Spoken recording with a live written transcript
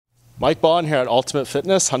Mike Bohn here at Ultimate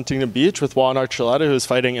Fitness, Huntington Beach, with Juan Archuleta, who's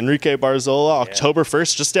fighting Enrique Barzola October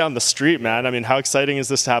 1st, just down the street, man. I mean, how exciting is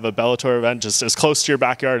this to have a Bellator event just as close to your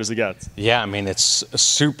backyard as it gets? Yeah, I mean, it's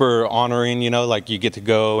super honoring, you know, like you get to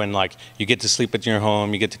go and like you get to sleep at your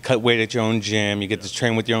home, you get to cut weight at your own gym, you get to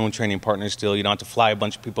train with your own training partner still, you don't have to fly a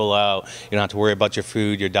bunch of people out, you don't have to worry about your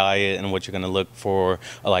food, your diet, and what you're going to look for,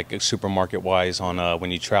 like supermarket-wise on when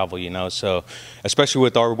you travel, you know. So, especially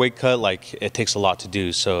with our weight cut, like it takes a lot to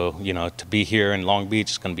do, so, you know, to be here in Long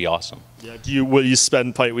Beach is going to be awesome. Yeah, will you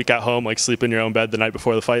spend fight week at home, like sleep in your own bed the night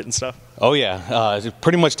before the fight and stuff? Oh yeah,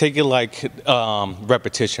 pretty much take it like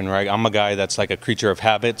repetition, right? I'm a guy that's like a creature of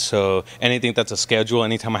habit, so anything that's a schedule,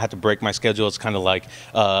 anytime I have to break my schedule, it's kind of like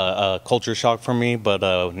a culture shock for me. But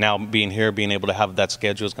now being here, being able to have that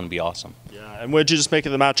schedule is going to be awesome. Yeah, and what did you just make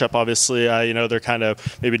of the matchup? Obviously, you know, they're kind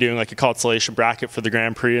of maybe doing like a consolation bracket for the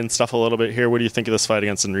Grand Prix and stuff a little bit here. What do you think of this fight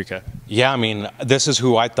against Enrique? Yeah, I mean, this is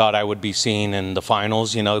who I thought I would be seeing in the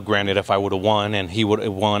finals, you know, granted if I would have won and he would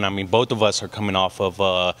have won. I mean, both of us are coming off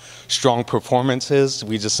of strong performances.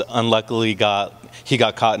 We just unluckily he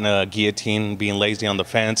got caught in a guillotine being lazy on the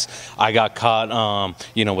fence. I got caught,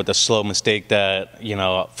 you know, with a slow mistake that, you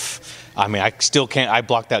know, I mean, I still can't. I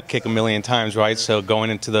blocked that kick a million times, right? So going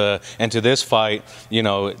into this fight, you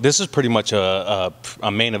know, this is pretty much a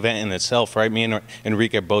main event in itself, right? Me and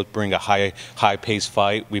Enrique both bring a high-paced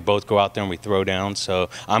fight. We both go out there and we throw down. So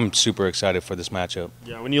I'm super excited for this matchup.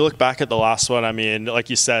 Yeah, when you look back at the last one, I mean, like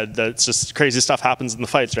you said, that's just crazy stuff happens in the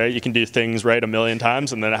fights, right? You can do things right a million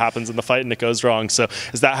times, and then it happens in the fight and it goes wrong. So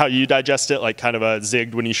is that how you digest it, like kind of a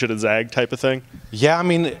zigged when you should have zagged type of thing? Yeah, I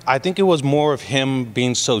mean, I think it was more of him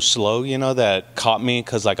being so slow, you know, that caught me,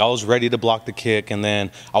 because like I was ready to block the kick and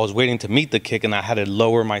then I was waiting to meet the kick and I had to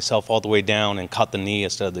lower myself all the way down and caught the knee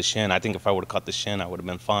instead of the shin. I think if I would have caught the shin, I would have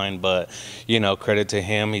been fine, but, you know, credit to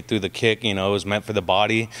him. He threw the kick, you know, it was meant for the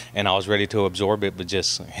body and I was ready to absorb it, but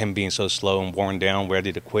just him being so slow and worn down,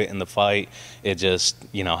 ready to quit in the fight, it just,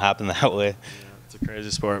 you know, happened that way. It's a crazy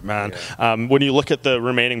sport, man. Yeah. When you look at the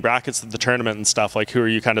remaining brackets of the tournament and stuff, like who are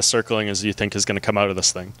you kind of circling as you think is going to come out of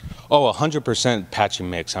this thing? Oh, 100% Patchy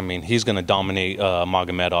Mix. I mean, he's going to dominate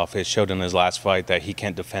Magomedov. It showed in his last fight that he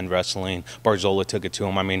can't defend wrestling. Barzola took it to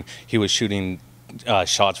him. I mean, he was shooting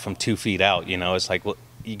shots from 2 feet out, you know. It's like, well,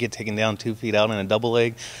 you get taken down 2 feet out in a double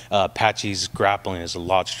leg. Patchy's grappling is a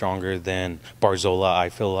lot stronger than Barzola, I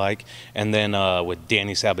feel like. And then with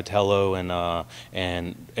Danny Sabatello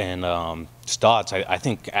and Stotts, I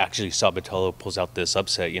think actually Sabatello pulls out this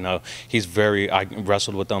upset. You know, I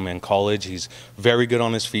wrestled with him in college. He's very good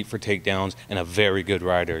on his feet for takedowns and a very good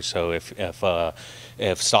rider. So if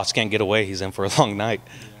Stotts can't get away, he's in for a long night.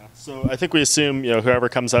 So I think we assume, you know, whoever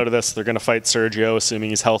comes out of this, they're going to fight Sergio,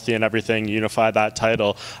 assuming he's healthy and everything, unify that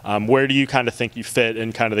title. Where do you kind of think you fit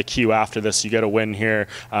in kind of the queue after this? You get a win here.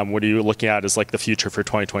 What are you looking at as like the future for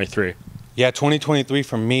 2023? Yeah, 2023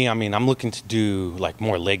 for me, I mean, I'm looking to do like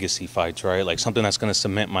more legacy fights, right? Like something that's going to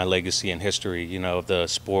cement my legacy and history, you know, of the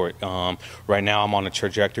sport. Right now, I'm on a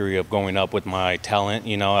trajectory of going up with my talent.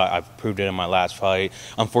 You know, I've proved it in my last fight.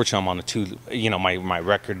 Unfortunately, I'm on you know, my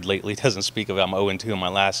record lately doesn't speak of it. I'm 0-2 in my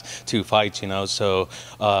last 2 fights, you know. So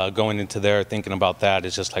going into there, thinking about that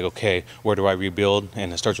is just like, okay, where do I rebuild?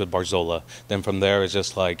 And it starts with Barzola. Then from there, it's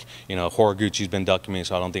just like, you know, Horiguchi's been ducking me,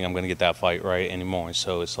 so I don't think I'm going to get that fight right anymore.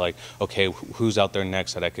 So it's like, okay, who's out there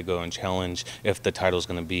next that I could go and challenge if the title's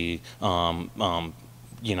going to be,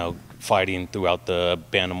 you know, fighting throughout the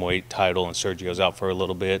bantamweight title and Sergio's out for a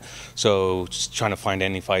little bit. So just trying to find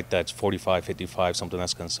any fight that's 45, 55, something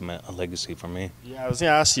that's going to cement a legacy for me. Yeah, I was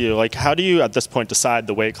going to ask you, like, how do you at this point decide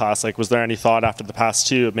the weight class? Like, was there any thought after the past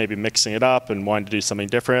two of maybe mixing it up and wanting to do something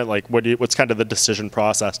different? Like, what's kind of the decision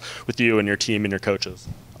process with you and your team and your coaches?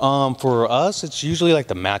 For us, it's usually like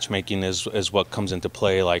the matchmaking is what comes into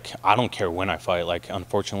play. Like, I don't care when I fight. Like,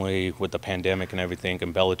 unfortunately, with the pandemic and everything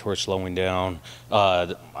and Bellator slowing down,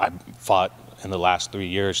 I fought in the last 3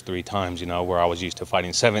 years 3 times, you know, where I was used to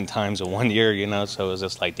fighting 7 times in 1 year, you know, so it was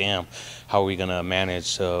just like, damn, how are we going to manage?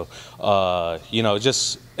 So, you know,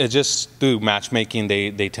 it's just through matchmaking,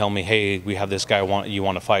 they tell me, hey, we have this guy you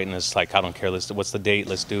want to fight, and it's like, I don't care, what's the date,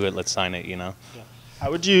 let's do it, let's sign it, you know. Yeah. How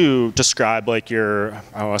would you describe like your,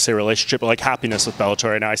 I don't want to say relationship, but like happiness with Bellator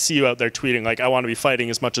right now? I see you out there tweeting like, I want to be fighting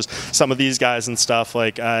as much as some of these guys and stuff.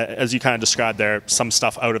 Like as you kind of described there, some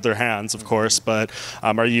stuff out of their hands, of course. But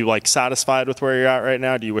are you like satisfied with where you're at right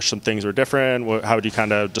now? Do you wish some things were different? How would you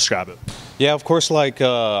kind of describe it? Yeah, of course, like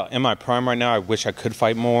in my prime right now, I wish I could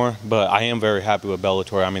fight more, but I am very happy with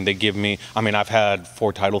Bellator. I mean, they give me, I mean, I've had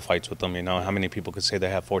 4 title fights with them, you know. How many people could say they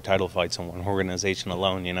have 4 title fights in one organization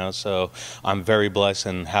alone, you know? So I'm very blessed blessed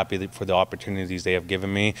and happy for the opportunities they have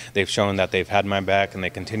given me. They've shown that they've had my back, and they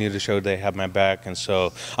continue to show they have my back. And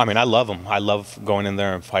so, I mean, I love them. I love going in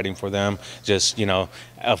there and fighting for them. Just, you know,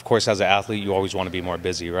 of course, as an athlete, you always want to be more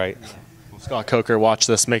busy, right? Scott Coker, watch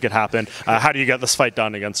this, make it happen. How do you get this fight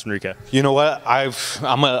done against Enrique? You know what? I'm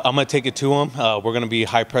gonna take it to him. We're gonna be a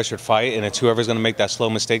high-pressured fight, and it's whoever's gonna make that slow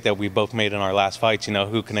mistake that we both made in our last fights. You know,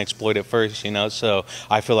 who can exploit it first. You know, so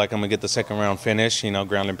I feel like I'm gonna get the second round finish. You know,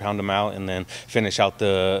 ground and pound him out, and then finish out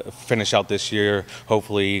this year.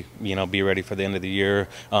 Hopefully, you know, be ready for the end of the year.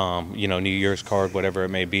 You know, New Year's card, whatever it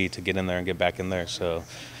may be, to get in there and get back in there. So.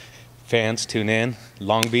 Fans, tune in.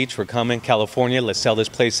 Long Beach, we're coming. California, let's sell this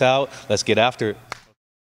place out. Let's get after it.